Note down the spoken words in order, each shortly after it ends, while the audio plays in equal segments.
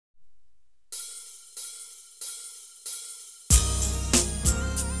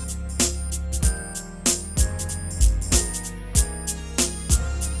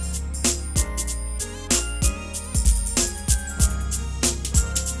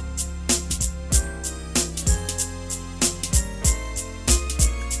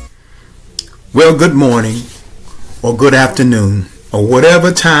Well, good morning or good afternoon or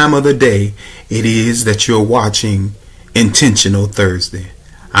whatever time of the day it is that you're watching Intentional Thursday.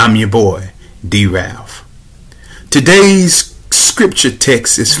 I'm your boy, D. Ralph. Today's scripture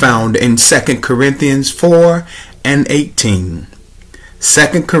text is found in 2 Corinthians 4 and 18.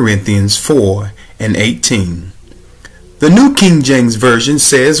 2 Corinthians 4 and 18. The New King James Version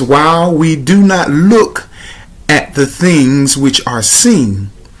says, "While we do not look at the things which are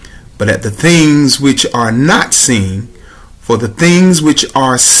seen, but at the things which are not seen, for the things which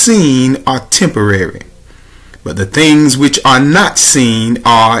are seen are temporary, but the things which are not seen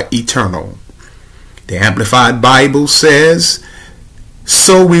are eternal." The Amplified Bible says,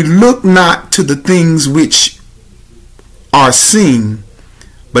 "So we look not to the things which are seen,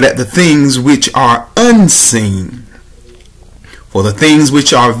 but at the things which are unseen. For the things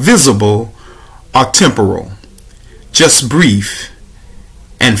which are visible are temporal, just brief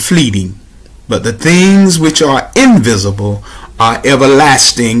and fleeting, but the things which are invisible are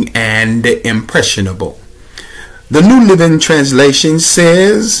everlasting and impressionable." The New Living Translation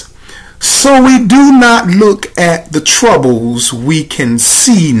says, "So we do not look at the troubles we can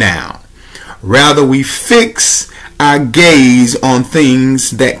see now. Rather, we fix our gaze on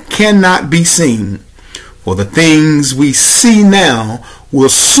things that cannot be seen. For the things we see now will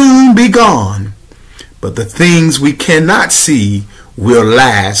soon be gone, but the things we cannot see will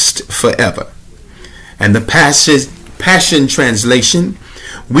last forever." And the Passion Translation,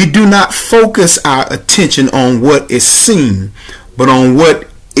 "We do not focus our attention on what is seen, but on what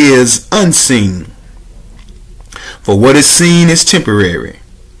is unseen. For what is seen is temporary,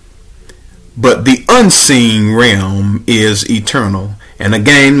 but the unseen realm is eternal." And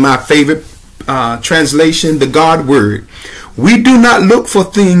again, my favorite translation, the God Word, "We do not look for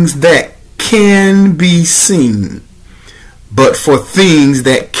things that can be seen, but for things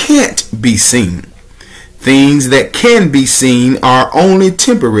that can't be seen. Things that can be seen are only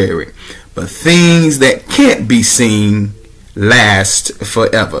temporary, but things that can't be seen last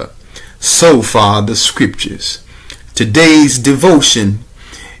forever." So far, the scriptures. Today's devotion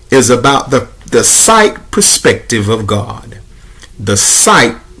is about the sight perspective of God. The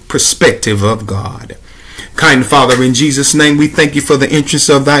sight perspective of God. Kind Father, in Jesus' name, we thank you for the entrance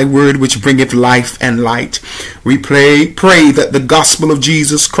of thy word, which bringeth life and light. We pray that the gospel of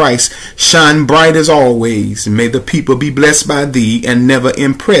Jesus Christ shine bright as always. May the people be blessed by thee and never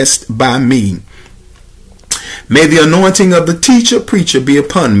impressed by me. May the anointing of the teacher, preacher be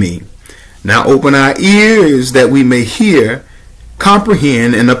upon me. Now open our ears that we may hear,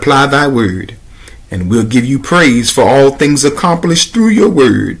 comprehend, and apply thy word. And we'll give you praise for all things accomplished through your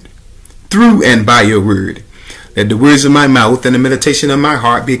word, through and by your word. Let the words of my mouth and the meditation of my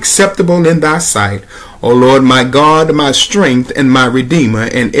heart be acceptable in thy sight, O Lord, my God, my strength, and my redeemer.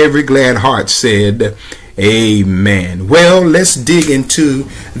 And every glad heart said, Amen. Well, let's dig into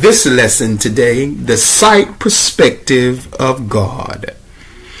this lesson today, the sight perspective of God.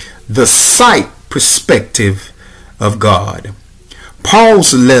 The sight perspective of God.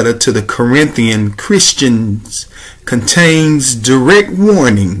 Paul's letter to the Corinthian Christians contains direct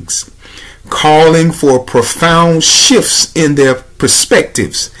warnings, calling for profound shifts in their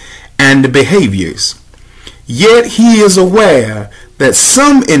perspectives and behaviors. Yet he is aware that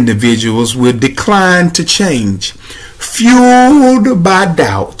some individuals will decline to change, fueled by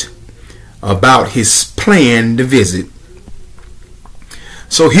doubt about his planned visit.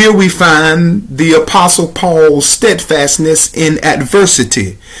 So here we find the Apostle Paul's steadfastness in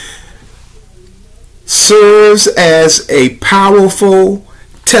adversity serves as a powerful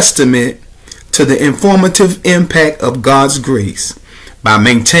testament to the informative impact of God's grace. By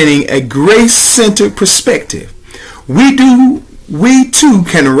maintaining a grace-centered perspective, we too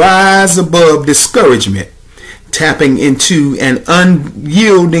can rise above discouragement, tapping into an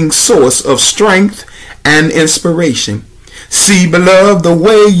unyielding source of strength and inspiration. See, beloved, the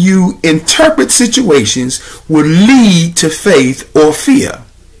way you interpret situations will lead to faith or fear.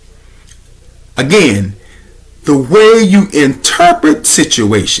 Again, the way you interpret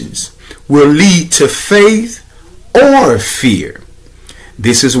situations will lead to faith or fear.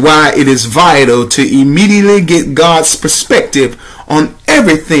 This is why it is vital to immediately get God's perspective on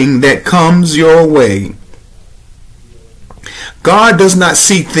everything that comes your way. God does not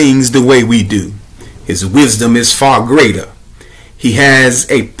see things the way we do. His wisdom is far greater. He has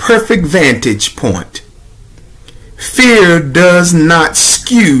a perfect vantage point. Fear does not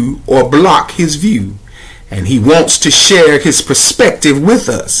skew or block his view, and he wants to share his perspective with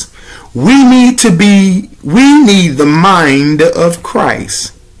us. We need the mind of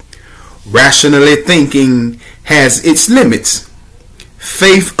Christ. Rationally thinking has its limits.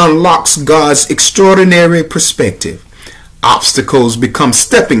 Faith unlocks God's extraordinary perspective. Obstacles become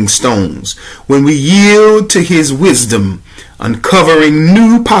stepping stones when we yield to His wisdom, uncovering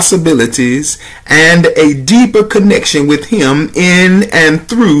new possibilities and a deeper connection with Him in and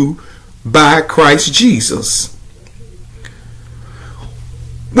through by Christ Jesus.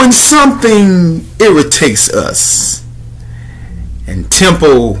 When something irritates us and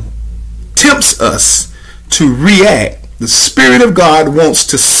tempts us to react, the Spirit of God wants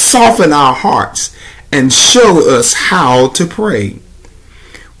to soften our hearts and show us how to pray.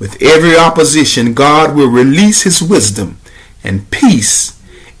 With every opposition, God will release His wisdom and peace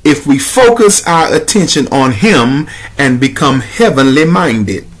if we focus our attention on Him and become heavenly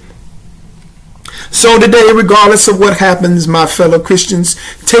minded. So today, regardless of what happens, my fellow Christians,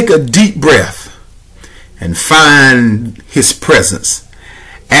 take a deep breath and find His presence.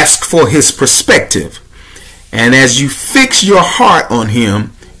 Ask for His perspective. And as you fix your heart on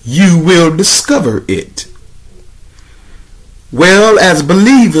Him, you will discover it. Well, as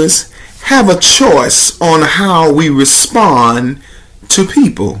believers, have a choice on how we respond to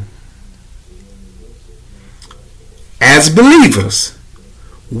people. As believers,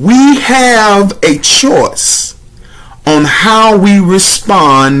 we have a choice on how we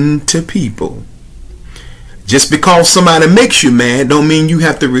respond to people. Just because somebody makes you mad don't mean you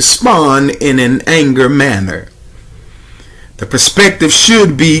have to respond in an anger manner. The perspective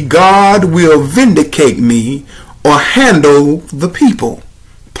should be, God will vindicate me or handle the people,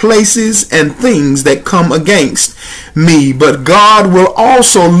 places, and things that come against me. But God will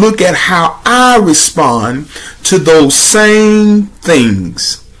also look at how I respond to those same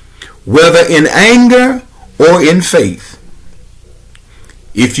things, whether in anger or in faith.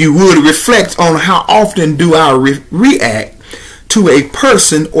 If you would reflect on how often do I react to a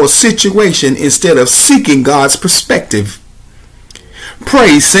person or situation instead of seeking God's perspective.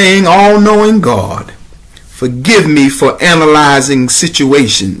 Pray, saying, all-knowing God, forgive me for analyzing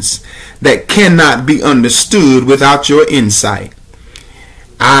situations that cannot be understood without your insight.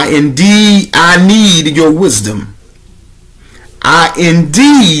 I need your wisdom. I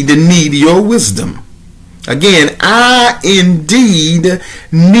indeed need your wisdom. Again, I indeed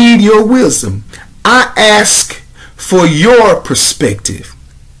need your wisdom. I ask for your perspective.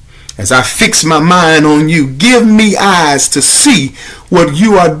 As I fix my mind on you, give me eyes to see what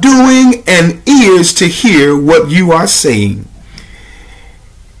you are doing and ears to hear what you are saying.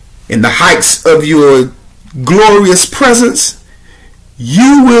 In the heights of your glorious presence,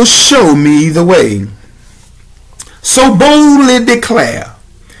 you will show me the way. So boldly declare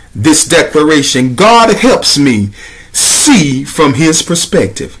this declaration: God helps me see from His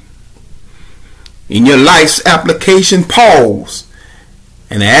perspective. In your life's application, pause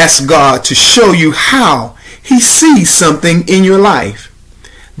and ask God to show you how He sees something in your life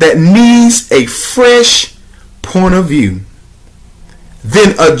that needs a fresh point of view.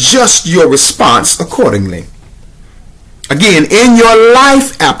 Then adjust your response accordingly. Again, in your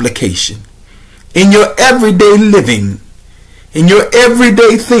life application, in your everyday living, in your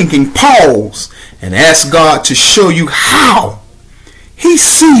everyday thinking, pause and ask God to show you how He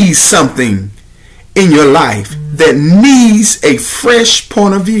sees something in your life that needs a fresh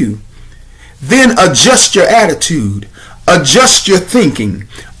point of view. Then adjust your attitude, adjust your thinking,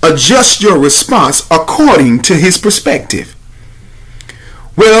 adjust your response according to His perspective.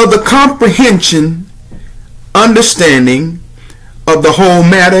 Well, the comprehension, understanding of the whole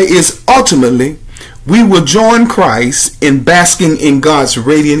matter is ultimately we will join Christ in basking in God's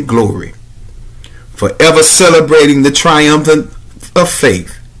radiant glory, forever celebrating the triumph of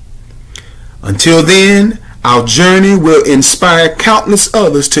faith. Until then, our journey will inspire countless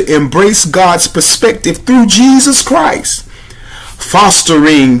others to embrace God's perspective through Jesus Christ,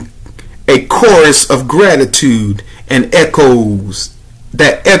 fostering a chorus of gratitude and echoes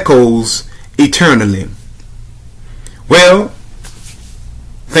eternally. Well,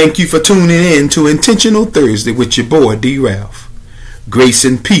 thank you for tuning in to Intentional Thursday with your boy D. Ralph. Grace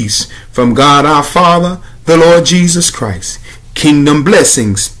and peace from God our Father, the Lord Jesus Christ. Kingdom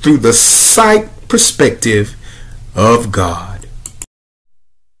blessings through the sight perspective of God.